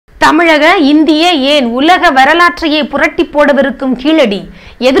தமிழக, இந்திய, ஏன் உலக வரலாற்றையே புரட்டி போடவிருக்கும் கீழடி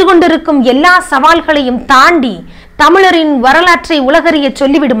எதிர்கொண்டிருக்கும் எல்லா சவால்களையும் தாண்டி தமிழரின் வரலாற்றை உலகறிய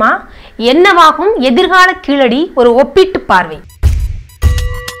சொல்லிவிடுமா? என்னவாகும் எதிர்கால கீழடி? ஒரு ஒப்பீட்டு பார்வை.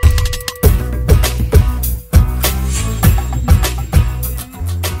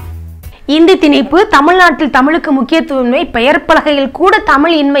 இந்தி திணிப்பு, தமிழ்நாட்டில் தமிழுக்கு முக்கியத்துவமே, பெயர் பலகையில் கூட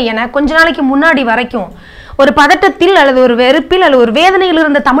தமிழ் இன்மை என கொஞ்ச நாளைக்கு முன்னாடி வரைக்கும் ஒரு பதட்டத்தில் அல்லது ஒரு வெறுப்பில் அல்லது ஒரு வேதனையில்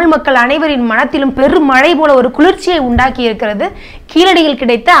இருந்த தமிழ் மக்கள் அனைவரின் மனத்திலும் பெரும் மழை போல ஒரு குளிர்ச்சியை உண்டாக்கி இருக்கிறது கீழடியில்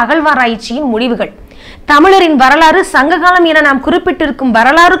கிடைத்த அகழ்வாராய்ச்சியின் முடிவுகள். தமிழரின் வரலாறு சங்ககாலம் என நாம் குறிப்பிட்டிருக்கும்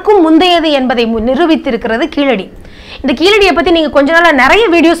வரலாறுக்கும் முந்தையது என்பதை நிரூபித்திருக்கிறது கீழடி. இந்த கீழடியை பற்றி நீங்கள் கொஞ்ச நாளாக நிறைய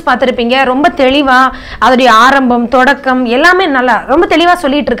வீடியோஸ் பார்த்துருப்பீங்க. ரொம்ப தெளிவாக அதோடைய ஆரம்பம், தொடக்கம் எல்லாமே நல்லா ரொம்ப தெளிவாக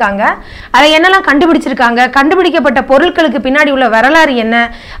சொல்லிட்டு இருக்காங்க. அதை என்னெல்லாம் கண்டுபிடிச்சிருக்காங்க, கண்டுபிடிக்கப்பட்ட பொருட்களுக்கு பின்னாடி உள்ள வரலாறு என்ன,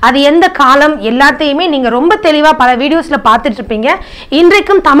 அது எந்த காலம், எல்லாத்தையுமே நீங்கள் ரொம்ப தெளிவாக பல வீடியோஸில் பார்த்துட்டு இருப்பீங்க.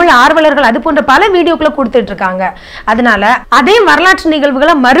 இன்றைக்கும் தமிழ் ஆர்வலர்கள் அது போன்ற பல வீடியோக்களை கொடுத்துட்டு இருக்காங்க. அதனால அதே வரலாற்று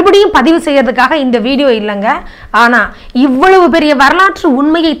நிகழ்வுகளை மறுபடியும் பதிவு செய்யறதுக்காக இந்த வீடியோ இல்லைங்க. ஆனால் இவ்வளவு பெரிய வரலாற்று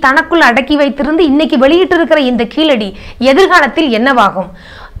உண்மையை தனக்குள் அடக்கி வைத்திருந்து இன்னைக்கு வெளியிட்டு இருக்கிற இந்த கீழடி எதிர்காலத்தில் என்னவாகும்?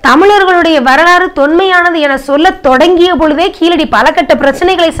 தமிழர்களுடைய வரலாறு தொன்மையானது என சொல்ல தொடங்கிய பொழுதே கீழடி பல கட்ட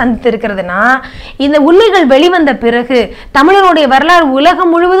பிரச்சனைகளை சந்தித்திருக்கிறதுனா, இந்த உண்மைகள் வெளிவந்த பிறகு தமிழருடைய வரலாறு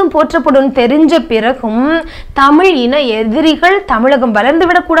உலகம் முழுவதும் போற்றப்படும் தெரிஞ்ச பிறகும் தமிழ் இன எதிரிகள் தமிழகம்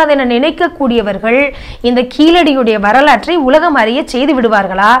வளர்ந்துவிடக்கூடாது என நினைக்கக்கூடியவர்கள் இந்த கீழடியுடைய வரலாற்றை உலகம் அறிய செய்து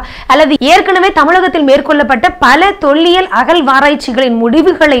விடுவார்களா? அல்லது ஏற்கனவே தமிழகத்தில் மேற்கொள்ளப்பட்ட பல தொல்லியல் அகழ்வாராய்ச்சிகளின்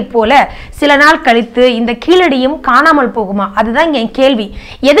முடிவுகளைப் போல சில நாள் கழித்து இந்த கீழடியும் காணாமல் போகுமா? அதுதான் என் கேள்வி.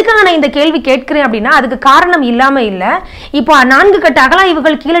 எதுக்காக நான் இந்த கேள்வி கேட்கிறேன் அப்படின்னா, அதுக்கு காரணம் இல்லாம இல்ல. இப்போ 4 கட்ட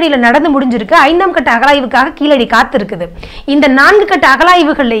அகழாய்வுகள் கீழடியில நடந்து முடிஞ்சிருக்கு. 5ஆம் கட்ட அகழாய்வுக்காக கீழடி காத்திருக்குது. இந்த 4 கட்ட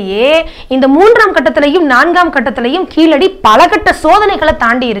அகழாய்வுகள்லயே இந்த 3ஆம் கட்டத்திலையும் 4ஆம் கட்டத்திலையும் கீழடி பல கட்ட சோதனைகளை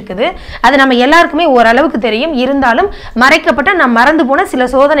தாண்டி இருக்குது. அது நம்ம எல்லாருக்குமே ஓரளவுக்கு தெரியும். இருந்தாலும் மறைக்கப்பட்ட நாம் மறந்து போன சில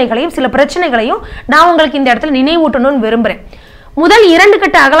சோதனைகளையும் சில பிரச்சனைகளையும் நான் உங்களுக்கு இந்த இடத்துல நினைவூட்டணும்னு விரும்புறேன். முதல் 2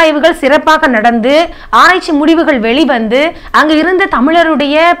 கட்ட அகழாய்வுகள் சிறப்பாக நடந்து ஆராய்ச்சி முடிவுகள் வெளிவந்து அங்கு இருந்த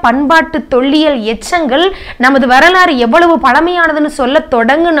தமிழருடைய பண்பாட்டு தொல்லியல் எச்சங்கள் நமது வரலாறு எவ்வளவு பழமையானதுன்னு சொல்ல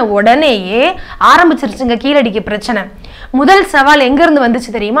தொடங்கின உடனேயே ஆரம்பிச்சிருச்சுங்க கீழடிக்கு பிரச்சனை. முதல் சவால் எங்கிருந்து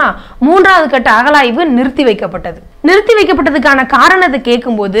வந்துச்சு தெரியுமா? 3வது கட்ட அகழாய்வு நிறுத்தி வைக்கப்பட்டது. நிறுத்தி வைக்கப்பட்டதுக்கான காரணத்தை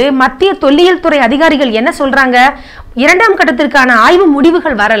கேட்கும்போது மத்திய தொல்லியல் துறை அதிகாரிகள் என்ன சொல்றாங்க? 2ஆம் கட்டத்திற்கான ஆய்வு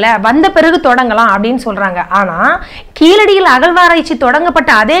முடிவுகள் வரல, வந்த பிறகு தொடங்கலாம் அப்படின்னு சொல்றாங்க. ஆனா கீழடியில் அகழ்வாராய்ச்சி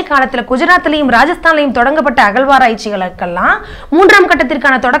தொடங்கப்பட்ட அதே காலத்துல குஜராத்லையும் ராஜஸ்தான்லையும் தொடங்கப்பட்ட அகழ்வாராய்ச்சிகளுக்கெல்லாம் 3ஆம்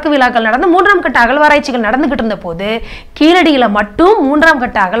கட்டத்திற்கான தொடக்க விழாக்கள் நடந்து 3ஆம் கட்ட அகழ்வாராய்ச்சிகள் நடந்துகிட்டு இருந்த போது கீழடியில மட்டும் 3ஆம்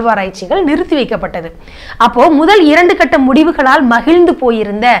கட்ட அகழ்வாராய்ச்சிகள் நிறுத்தி வைக்கப்பட்டது. அப்போ முதல் 2 கட்ட முடிவுகளால் மகிழ்ந்து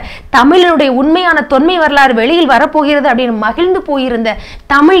போயிருந்த தமிழனுடைய உண்மையான தொன்மை வரலாறு வெளியில் வரப்போகிறது அப்படின்னு மகிழ்ந்து போயிருந்த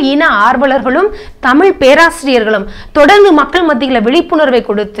தமிழ் இன ஆர்வலர்களும் தமிழ் பேராசிரியர்களும் தொடர்ந்து மக்கள் மத்தியில விழிப்புணர்வை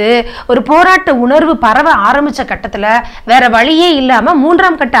கொடுத்து ஒரு போராட்ட உணர்வு பரவ ஆரம்பிச்ச கட்டத்துல வேற வழியே இல்லாம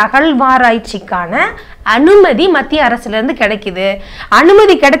 3ஆம் கட்ட அகழ்வாராய்ச்சிக்கான அனுமதி மத்திய அரசுல இருந்து கிடைக்குது.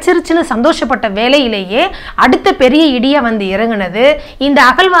 அனுமதி கிடைச்சிருச்சுன்னு சந்தோஷப்பட்ட வேலையிலேயே அடுத்த பெரிய இடியா வந்து இறங்குனது இந்த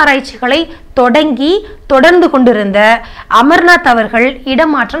அகழ்வாராய்ச்சிகளை தொடர்ந்து கொண்டிருந்த அமர்நாத் அவர்கள்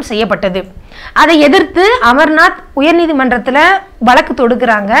இடமாற்றம் செய்யப்பட்டது. அதை எதிர்த்து அமர்நாத் உயர்நீதிமன்றத்துல வழக்கு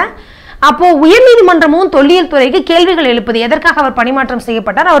தொடுக்கிறாங்க. அப்போ உயர்நீதிமன்றமும் தொல்லியல் துறைக்கு கேள்விகள் எழுப்புது. எதற்காக அவர் பணிமாற்றம்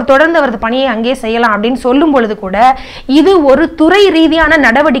செய்யப்பட்டார், அவர் தொடர்ந்து அவரது பணியை அங்கே செய்யலாம் அப்படின்னு சொல்லும் பொழுது கூட இது ஒரு துறை ரீதியான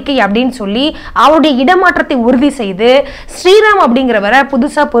நடவடிக்கை அப்படின்னு சொல்லி அவருடைய இடமாற்றத்தை உறுதி செய்து ஸ்ரீராம் அப்படிங்கிறவரை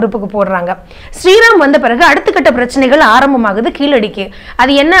புதுசா பொறுப்புக்கு போடுறாங்க. ஸ்ரீராம் வந்த பிறகு அடுத்த கட்ட பிரச்சனைகள் ஆரம்பமாகுது கீழடிக்கு.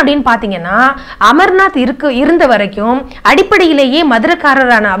 அது என்ன அப்படின்னு பாத்தீங்கன்னா, அமர்நாத் இருந்த வரைக்கும் அடிப்படையிலேயே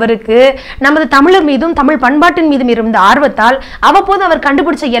மதுரக்காரரான அவருக்கு நமது தமிழர் மீதும் தமிழ் பண்பாட்டின் மீதும் இருந்த ஆர்வத்தால் அவ்வப்போது அவர்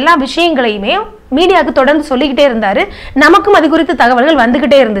கண்டுபிடிச்ச எல்லா விஷயங்களையுமே மீடியாவுக்கு தொடர்ந்து சொல்லிக்கிட்டே இருந்தாரு. நமக்கும் அது குறித்து தகவல்கள்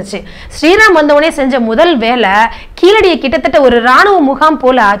வந்துகிட்டே இருந்துச்சு. ஸ்ரீராம் வந்தவனே செஞ்ச முதல் வேலை கீழடியை கிட்டத்தட்ட ஒரு இராணுவ முகாம்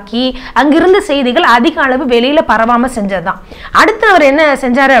போல ஆக்கி அங்கிருந்த செய்திகள் அதிக அளவு வெளியில பரவாம செஞ்சதுதான். அடுத்து அவர் என்ன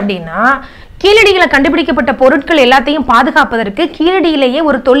செஞ்சாரு அப்படின்னா, கீழடியில கண்டுபிடிக்கப்பட்ட பொருட்கள் எல்லாத்தையும் பாதுகாப்பதற்கு கீழடியிலேயே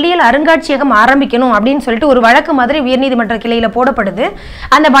ஒரு தொல்லியல் அருங்காட்சியகம் ஆரம்பிக்கணும் அப்படின்னு சொல்லிட்டு ஒரு வழக்கு மாதிரி உயர்நீதிமன்ற கிளையில போடப்படுது.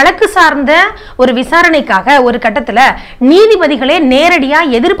 அந்த வழக்கு சார்ந்த ஒரு விசாரணைக்காக ஒரு கட்டத்துல நீதிபதிகளே நேரடியா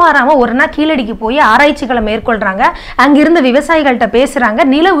எதிர்பாராம ஒரு நாள் கீழடிக்கு போய் ஆராய்ச்சிகளை மேற்கொள்றாங்க. அங்கிருந்த விவசாயிகள்கிட்ட பேசுறாங்க,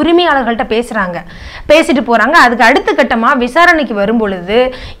 நில உரிமையாளர்கள்ட்ட பேசுறாங்க, பேசிட்டு போறாங்க. அதுக்கு அடுத்த கட்டமா விசாரணைக்கு வரும் பொழுது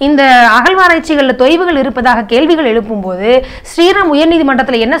இந்த அகழ்வாராய்ச்சிகள்ல தொய்வுகள் இருப்பதாக கேள்விகள் எழுப்பும் போது ஸ்ரீராம்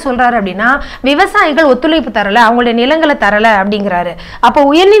உயர்நீதிமன்றத்துல என்ன சொல்றாரு அப்படின்னா, விவசாயிகள் ஒத்துழைப்பு தரல, அவங்களுடைய நிலங்களை தரல அப்படிங்கிறாரு. அப்போ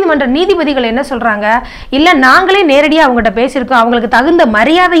உயர்நீதிமன்ற நீதிபதிகள் என்ன சொல்றாங்க, இல்ல நாங்களே நேரடியாக அவங்ககிட்ட பேசியிருக்கோம், அவங்களுக்கு தகுந்த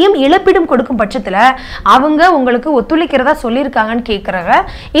மரியாதையும் இழப்பீடும் கொடுக்கும் பட்சத்துல அவங்க உங்களுக்கு ஒத்துழைக்கிறதா சொல்லியிருக்காங்கன்னு கேட்கிறாங்க.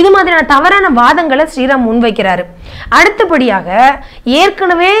 இது மாதிரியான தவறான வாதங்களை ஸ்ரீராம் முன்வைக்கிறாரு. அடுத்தபடியாக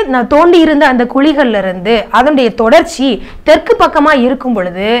ஏற்கனவே நான் தோண்டி இருந்த அந்த குழிகள்ல இருந்து அதனுடைய தொடர்ச்சி தெற்கு பக்கமா இருக்கும்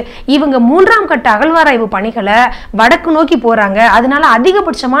பொழுது இவங்க 3ஆம் கட்ட அகழ்வாராய்வு பணிகளை வடக்கு நோக்கி போறாங்க. அதனால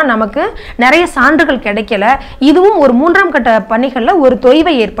அதிகபட்சமா நமக்கு நிறைய சான்றுகள் கிடைக்கல. இதுவும் ஒரு 3ஆம் கட்ட பணிகள்ல ஒரு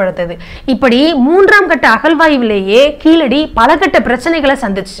தொய்வை ஏற்படுத்துது. இப்படி 3ஆம் கட்ட அகழ்வாய்விலேயே கீழடி பல கட்ட பிரச்சனைகளை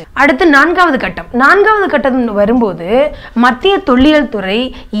சந்திச்சு. அடுத்து 4வது கட்டம். 4வது கட்டம் வரும்போது மத்திய தொல்லியல் துறை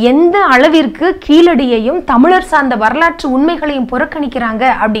எந்த அளவிற்கு கீழடியையும் தமிழர் சார்ந்த வரலாற்று உண்மைகளையும் புறக்கணிக்கிறாங்க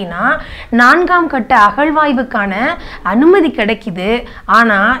அப்படின்னா 4ஆம் கட்ட அகழ்வாய்வுக்கான அனுமதி கிடைக்குது.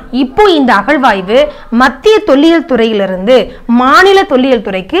 ஆனா இப்போ இந்த அகழ்வாய்வு மத்திய தொல்லியல் துறையிலிருந்து மாநில தொல்லியல்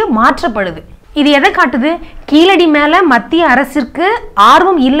துறைக்கு மாற்றப்படுது. இது எதை காட்டுது? கீழடி மேல மத்திய அரசிற்கு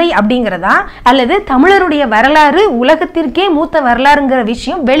ஆர்வம் இல்லை அப்படிங்கிறதா, அல்லது தமிழருடைய வரலாறு உலகத்திற்கே மூத்த வரலாறுங்கிற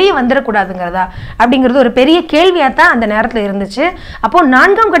விஷயம் வெளியே வந்துடக்கூடாதுங்கிறதா அப்படிங்கிறது ஒரு பெரிய கேள்வியாத்தான் அந்த நேரத்தில் இருந்துச்சு. அப்போ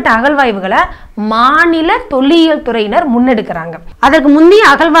 4ஆம் கட்ட அகழ்வாய்வுகளை மாநில தொல்லியல் துறையினர் முன்னெடுக்கிறாங்க. அதற்கு முந்தைய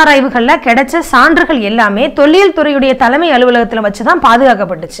அகழ்வாராய்வுகள்ல கிடைச்ச சான்றுகள் எல்லாமே தொல்லியல் துறையுடைய தலைமை அலுவலகத்தில் வச்சுதான்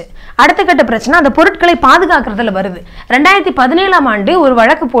பாதுகாக்கப்பட்டுச்சு. அடுத்த கட்ட பிரச்சனை அந்த பொருட்களை பாதுகாக்கிறதுல வருது. 2017ஆம் ஆண்டு ஒரு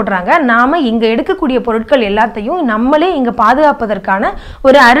வழக்கு போடுறாங்க. நாம இங்க எடுக்கக்கூடிய பொருட்கள் எல்லாத்தையும் நம்மளே இங்க பாதுகாப்பதற்கான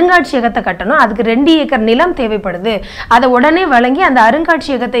ஒரு அருங்காட்சியகத்தை கட்டணும். அதுக்கு 2 ஏக்கர் நிலம் தேவைப்படுது. அதை உடனே வழங்கி அந்த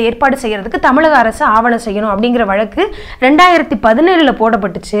அருங்காட்சியகத்தை ஏற்பாடு செய்யறதுக்கு தமிழக அரசு ஆவணம் செய்யணும் அப்படிங்கிற வழக்கு 2017ல்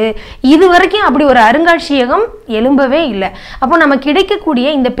போடப்பட்டுச்சு. இது வரைக்கும் அப்படி ஒரு அருங்காட்சியகம் எழும்பவே இல்லை. அப்போ நம்ம கிடைக்கக்கூடிய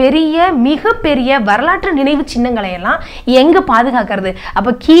இந்த பெரிய மிகப்பெரிய வரலாற்று நினைவு சின்னங்களை எல்லாம் எங்க பாதுகாக்கிறது?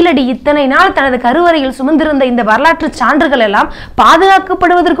 அப்ப கீழடி இத்தனை நாள் தனது கருவறையில் சுமந்திருந்த இந்த வரலாற்று சான்றுகள் எல்லாம்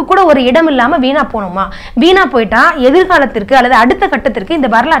பாதுகாக்கப்படுவதற்கு கூட ஒரு இடம் இல்லாம வீணா போனோமா? வீணா போயிட்டா எதிர்காலத்திற்கு அல்லது அடுத்த கட்டத்திற்கு இந்த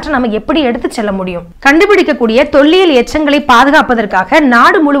வரலாற்றை நம்ம எப்படி எடுத்து செல்ல முடியும்? கண்டுபிடிக்கக்கூடிய தொல்லியல் எச்சங்களை பாதுகாப்பதற்காக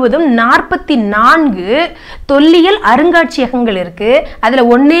நாடு முழுவதும் 44 தொல்லியல் அருங்காட்சியகங்கள் இருக்கு. அதுல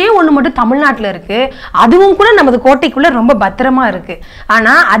ஒன்னே ஒண்ணு மட்டும் தமிழ்நாட்டில் இருக்கு. அதுவும் கூட நமது கோட்டைக்குள்ள ரொம்ப பத்திரமா இருக்கு.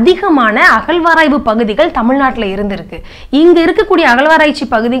 ஆனா அதிகமான அகழ்வாராய்வு பகுதிகள் தமிழ்நாட்டில் இருந்திருக்கு. இங்க இருக்கக்கூடிய அகழ்வாராய்ச்சி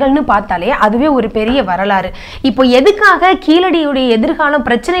பகுதிகள்னு பார்த்தாலே அதுவே ஒரு பெரிய வரலாறு. இப்போ எதுக்காக கீழடியுடைய எதிர்காலம்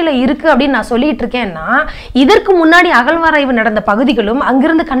பிரச்சனையில இருக்கு அப்படின்னு நான் சொல்லிட்டு இருக்கேன்னா, இதற்கு முன்னாடி அகழ்வாராய்வு நடந்த பகுதிகளும்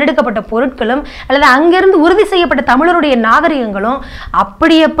அங்கிருந்து கண்டெடுக்கப்பட்ட பொருட்களும் அல்லது அங்கிருந்து உறுதி செய்யப்பட்ட தமிழருடைய நாகரிகங்களும்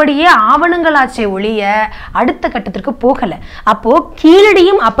அப்படியே ஆவணங்களாச்சே ஒழிய அடுத்த கட்டத்திற்கு போகல. அப்போ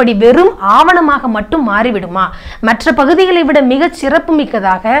கீழடியும் அப்படி வெறும் ஆவணமாக மட்டும் மாறிவிடுமா? மற்ற பகுதிகளை விட மிக சிறப்பு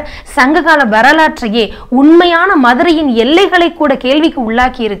மிக்கதாக சங்ககால வரலாற்றையே உண்மையான மதுரையின் எல்லைகளை கூட கேள்விக்கு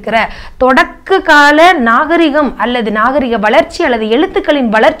உள்ளாக்கி இருக்கிற தொடக்க கால நாகரிகம் அல்லது நாகரிக வளர்ச்சி அல்லது எழுத்துக்களின்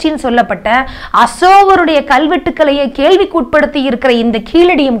வளர்ச்சின்னு சொல்லப்பட்ட அசோகருடைய கல்வெட்டுக்களையே கேள்விக்கு உட்படுத்தி இருக்கிற இந்த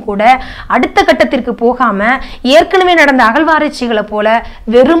கீழடியும் கூட அடுத்த கட்டத்திற்கு போகாம ஏற்கனவே நடந்த அகழ்வாராய்ச்சிகளை போல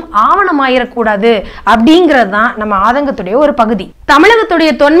வெறும் ஆவணமாயிடக்கூடாது அப்படிங்கிறது தான் நம்ம ஆதங்கத்துடைய ஒரு பகுதி.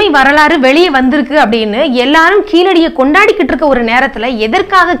 தமிழகத்துடைய தொன்மை வரலாறு வெளியே வந்திருக்கு அப்படின்னு எல்லாரும் கீழடியை கொண்டாடிக்கிட்டு இருக்க ஒரு நேரத்துல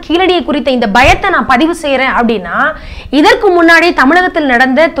எதற்காக கீழடியை குறித்த இந்த பயத்தை நான் பதிவு செய்யறேன் அப்படின்னா, இதற்கு முன்னாடி தமிழகத்தில்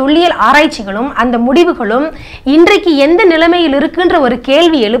நடந்த தொல்லியல் ஆராய்ச்சிகளும் அந்த முடிவுகளும் இன்றைக்கு எந்த நிலைமையில் இருக்குன்ற ஒரு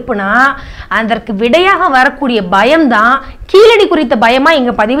கேள்வி எழுப்புனா அதற்கு விடையாக வரக்கூடிய பயம்தான் கீழடி குறித்த பயமா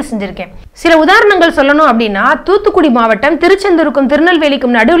இங்க பதிவு செஞ்சிருக்கேன். சில உதாரணங்கள் சொல்லணும் அப்படின்னா, தூத்துக்குடி மாவட்டம் திருச்செந்தூருக்கும்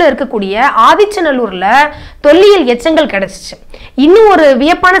திருநெல்வேலிக்கும் நடுவில் இருக்கக்கூடிய ஆதிச்சநல்லூர்ல தொல்லியல் எச்சங்கள் கிடைச்சிச்சு. இன்னும் ஒரு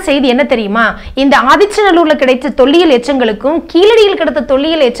வியப்பான செய்தி என்ன தெரியுமா? இந்த ஆதிச்சநல்லூர்ல கிடைத்த தொல்லியல் எச்சங்களுக்கும் கீழடியில் கிடைத்த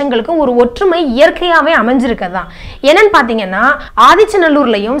தொல்லியல் எச்சங்களுக்கும் ஒரு ஒற்றுமை இயற்கையாவே அமைஞ்சிருக்கதான். என்னன்னு பாத்தீங்கன்னா,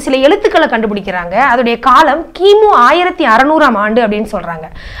 ஆதிச்சநல்லூர்லயும் சில எழுத்துக்களை கண்டுபிடிக்கிறாங்க. அதோடைய காலம் கிமு 1600ஆம் ஆண்டு அப்படின்னு சொல்றாங்க.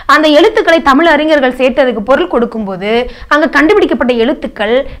 அந்த எழுத்துக்களை தமிழ் அறிஞர்கள் சேர்த்ததுக்கு பொருள் கொடுக்கும் போது அங்க கண்டுபிடிக்கப்பட்ட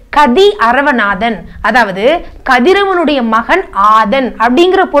எழுத்துக்கள் கதி அரவநாதன், அதாவது கதிரவனுடைய மகன் ஆதன்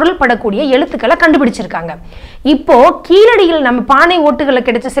அப்படிங்கிற பொருள் படக்கூடிய எழுத்துக்களை கண்டுபிடிச்சிருக்காங்க. இப்போ கீழடியில் நம்ம பானை ஓட்டுகளை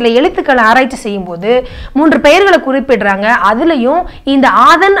கிடைச்ச சில எழுத்துக்களை ஆராய்ச்சி செய்யும் போது 3 பெயர்களை குறிப்பிடுறாங்க. அதுலயும் இந்த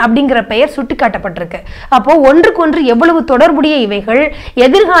ஆதன் அப்படிங்கிற பெயர் சுட்டிக்காட்டப்பட்டிருக்கு. அப்போ ஒன்றுக்கொன்று எவ்வளவு தொடர்புடைய இவைகள்,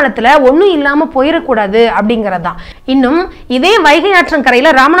 எதிர்காலத்துல ஒன்னும் இல்லாம போயிடக்கூடாது அப்படிங்கறதான். இன்னும் இதே வைகை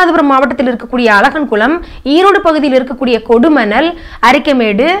ஆற்றங்கரையில ராமநாதபுரம் மாவட்டத்தில் இருக்கக்கூடிய அழகன்குளம், ஈரோடு பகுதியில் இருக்கக்கூடிய கொடுமணல்,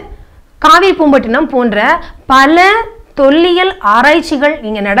 அரிக்கமேடு, காவிரி பூம்பட்டினம் போன்ற பல தொல்லியல் ஆராய்ச்சிகள்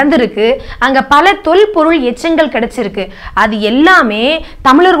இங்க நடந்திருக்கு. அங்க பல தொல்பொருள் எச்சங்கள் கிடைச்சிருக்கு. அது எல்லாமே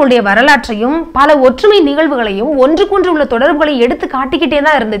தமிழர்களுடைய வரலாற்றையும் பல ஒற்றுமை நிகழ்வுகளையும் ஒன்றுக்கொன்று உள்ள தொடர்புகளை எடுத்து காட்டிக்கிட்டே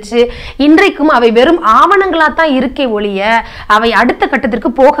தான் இருந்துச்சு. இன்றைக்கும் அவை வெறும் ஆவணங்களா தான் இருக்கே ஒழிய அவை அடுத்த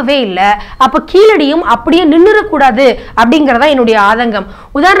கட்டத்திற்கு போகவே இல்லை. அப்ப கீழடியும் அப்படியே நின்னுறக்கூடாது அப்படிங்கறதா என்னுடைய ஆதங்கம்.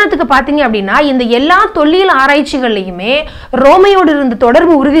 உதாரணத்துக்கு பாத்தீங்க அப்படின்னா இந்த எல்லா தொல்லியல் ஆராய்ச்சிகள்லையுமே ரோமையோடு இருந்த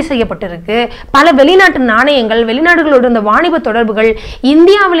தொடர்பு உறுதி செய்யப்பட்டிருக்கு. பல வெளிநாட்டு நாணயங்கள், வெளிநாடுகளோடு இருந்த வாணிப தொடர்புகள்,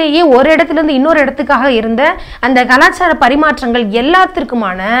 இந்தியாவிலேயே ஒரு இடத்துல இருந்து இன்னொரு இடத்துக்காக இருந்த அந்த கலாச்சார பரிமாற்றங்கள்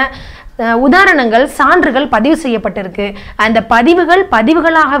எல்லாத்திற்குமான உதாரணங்கள், சான்றுகள் பதிவு செய்யப்பட்டிருக்கு. அந்த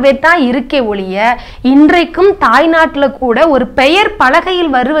பதிவுகளாகவே தான் இருக்கே ஒழிய இன்றைக்கும் தாய்நாட்டில் கூட ஒரு பெயர்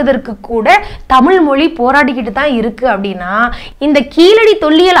பலகையில் வருவதற்கு கூட தமிழ் மொழி போராடிக்கிட்டு தான் இருக்கு. அப்படின்னா இந்த கீழடி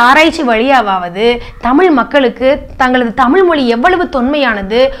தொல்லியல் ஆராய்ச்சி வழியாவது தமிழ் மக்களுக்கு தங்களது தமிழ் மொழி எவ்வளவு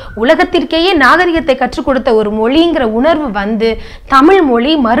தொன்மையானது, உலகத்திற்கேயே நாகரிகத்தை கற்றுக் கொடுத்த ஒரு மொழிங்கிற உணர்வு வந்து தமிழ்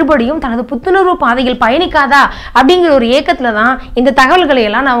மொழி மறுபடியும் தனது புத்துணர்வு பாதையில் பயணிக்காதா அப்படிங்கிற ஒரு ஏக்கத்துல தான் இந்த தகவல்களை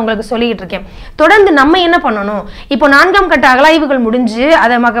எல்லாம் நான் உங்களுக்கு சொல்லி இருக்கேன். தொடர்ந்து நம்ம என்ன பண்ணணும்? இப்போ 4ஆம் கட்ட அகழாய்வுகள் முடிஞ்சு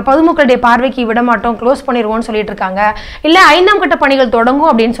அதை பொதுமக்களுடைய பார்வைக்கு விட மாட்டோம், க்ளோஸ் பண்ணிடுவோம்னு சொல்லிட்டு இருக்காங்க. இல்ல 5ஆம் கட்ட பணிகள் தொடங்கும்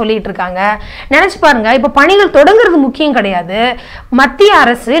அப்படின்னு சொல்லிட்டு இருக்காங்க. நினைச்சு பாருங்க, இப்ப பணிகள் தொடங்குறது முக்கியம் கிடையாது. மத்திய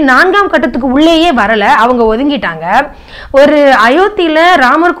அரசு 4ஆம் கட்டத்துக்கு உள்ளேயே வரல, அவங்க ஒதுங்கிட்டாங்க. ஒரு அயோத்தியில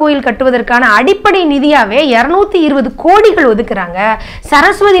ராமர் கோயில் கட்டுவதற்கான அடிப்படை நிதியாவே 220 கோடிகள் ஒதுக்குறாங்க.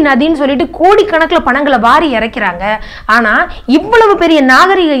 சரஸ்வதி நதின்னு சொல்லிட்டு கோடிக்கணக்கில் பணங்களை வாரி இறக்கிறாங்க. ஆனா இவ்வளவு பெரிய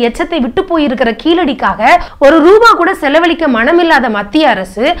நாகரிக எச்சத்தை விட்டு போயிருக்கிற கீழடிக்காக ஒரு ரூபா கூட செலவழிக்க மனமில்லாத மத்திய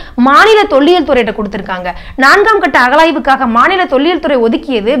அரசு மாநில தொல்லியல் துறையிட்ட கொடுத்திருக்காங்க. 4ஆம் கட்ட அகழாய்வுக்காக மாநில தொல்லியல் துறை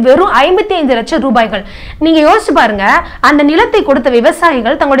ஒதுக்கியது வெறும் 55 லட்சம் ரூபாய்கள். நீங்க யோசிச்சு பாருங்க, அந்த நிலத்தை கொடுத்த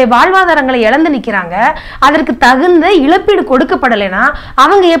விவசாயிகள் தங்களுடைய வாழ்வாதாரங்களை இழந்து நிக்கிறாங்க. அதற்கு தகுந்த இழப்பீடு கொடுக்கப்படலைன்னா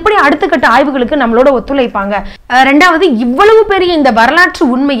அவங்க எப்படி அடுத்த கட்ட ஆய்வுகளுக்கு நம்மளோட ஒத்துழைப்பாங்க? ரெண்டாவது, இவ்வளவு பெரிய இந்த வரலாற்று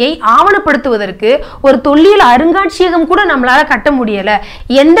உண்மையை ஆவணப்படுத்துவதற்கு ஒரு தொல்லியல் அருங்காட்சியகம் கூட நம்மளால கட்ட முடியல.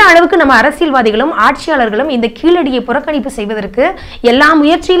 எந்த அளவுக்கு நம்ம அரசியல்வாதிகளும் ஆட்சியாளர்களும் இந்த கீழடியை புறக்கணிப்பு செய்வதற்கு எல்லா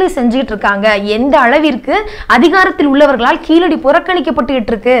முயற்சியிலும் செஞ்சுட்டு இருக்காங்க, எந்த அளவிற்கு அதிகாரத்தில் உள்ளவர்களால் கீழடி புறக்கணிக்கப்பட்டு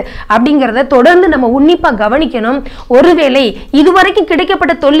இருக்கு அப்படிங்கறத தொடர்ந்து நம்ம உன்னிப்பா கவனிக்கணும். ஒருவேளை இதுவரைக்கும்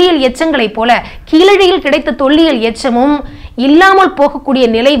கிடைக்கப்பட்ட தொல்லியல் எச்சங்களை போல கீழடியில் கிடைத்த தொல்லியல் எச்சமும் இல்லாமல் போகக்கூடிய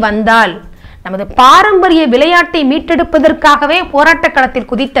நிலை வந்தால் நமது பாரம்பரிய விளையாட்டை மீட்டெடுப்பதற்காகவே போராட்ட களத்தில்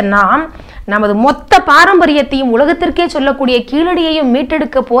குதித்த நாம் நமது மொத்த பாரம்பரியத்தையும் உலகத்திற்கே சொல்லக்கூடிய கீழடியையும்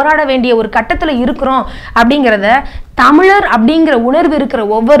மீட்டெடுக்க போராட வேண்டிய ஒரு கட்டத்துல இருக்கிறோம் அப்படிங்கிறத தமிழர் அப்படிங்கிற உணர்வு இருக்கிற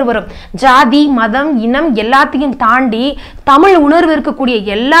ஒவ்வொருவரும், ஜாதி மதம் இனம் எல்லாத்தையும் தாண்டி தமிழ் உணர்வு இருக்கக்கூடிய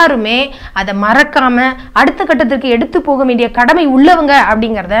எல்லாருமே அதை மறக்காம அடுத்த கட்டத்திற்கு எடுத்து போக வேண்டிய கடமை உள்ளவங்க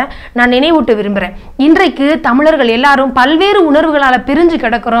அப்படிங்கிறத நான் நினைவூட்ட விரும்புறேன். இன்றைக்கு தமிழர்கள் எல்லாரும் பல்வேறு உணர்வுகளால பிரிஞ்சு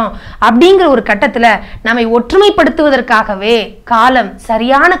கிடக்கிறோம். அப்படிங்கிற ஒரு கட்டத்துல நம்மை ஒற்றுமைப்படுத்துவதற்காகவே காலம்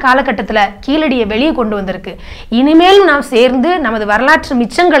சரியான காலகட்டத்துல கீழடியை வெளியே கொண்டு வந்திருக்கு. இனிமேலும் நாம் சேர்ந்து நமது வரலாற்று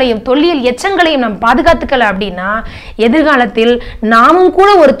மிச்சங்களையும் தொல்லியல் எச்சங்களையும் நாம் பாதுகாத்துக்கல அப்படின்னா எதிர்காலத்தில் நாமும் கூட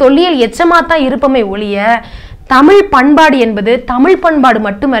ஒரு தொல்லியல் எச்சமா தான் இருப்போமே ஒழிய தமிழ் பண்பாடு என்பது தமிழ் பண்பாடு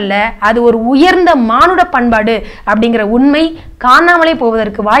மட்டுமல்ல, அது ஒரு உயர்ந்த மானுட பண்பாடு அப்படிங்கிற உண்மை காணாமலே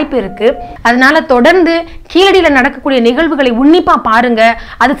போவதற்கு வாய்ப்பு இருக்கு. அதனால தொடர்ந்து கீழடியில நடக்கக்கூடிய நிகழ்வுகளை உன்னிப்பா பாருங்க.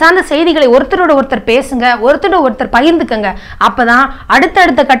 அது சார்ந்த செய்திகளை ஒருத்தரோட ஒருத்தர் பேசுங்க, ஒருத்தரோட ஒருத்தர் பகிர்ந்துக்கங்க. அப்பதான்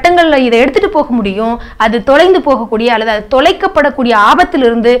அடுத்தடுத்த கட்டங்கள்ல இதை எடுத்துட்டு போக முடியும். அது தொலைந்து போகக்கூடிய அல்லது அது தொலைக்கப்படக்கூடிய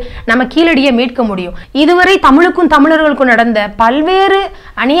ஆபத்திலிருந்து நம்ம கீழடியை மீட்க முடியும். இதுவரை தமிழுக்கும் தமிழர்களுக்கும் நடந்த பல்வேறு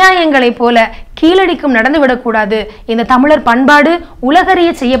அநியாயங்களை போல கீழடிக்கும் நடந்துவிடக்கூடாது. இந்த தமிழர் பண்பாடு உலகறிய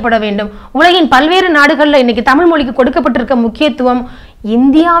செய்யப்பட வேண்டும். உலகின் பல்வேறு நாடுகள்ல இன்னைக்கு தமிழ் மொழிக்கு கொடுக்கப்பட்டிருக்க முக்கியத்துவம்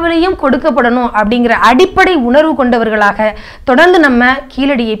இந்தியாவிலேயும் கொடுக்கப்படணும் அப்படிங்கிற அடிப்படை உணர்வு கொண்டவர்களாக தொடர்ந்து நம்ம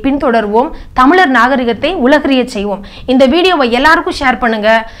கீழடியை பின்தொடர்வோம். தமிழர் நாகரிகத்தை உலகறிய செய்வோம். இந்த வீடியோவை எல்லாருக்கும் ஷேர்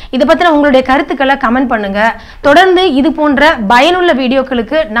பண்ணுங்க. இதை பத்தின உங்களுடைய கருத்துக்களை கமெண்ட் பண்ணுங்க. தொடர்ந்து இது போன்ற பயனுள்ள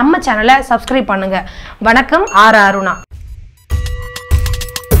வீடியோக்களுக்கு நம்ம சேனலை சப்ஸ்கிரைப் பண்ணுங்க. வணக்கம். ஆர் அருணா.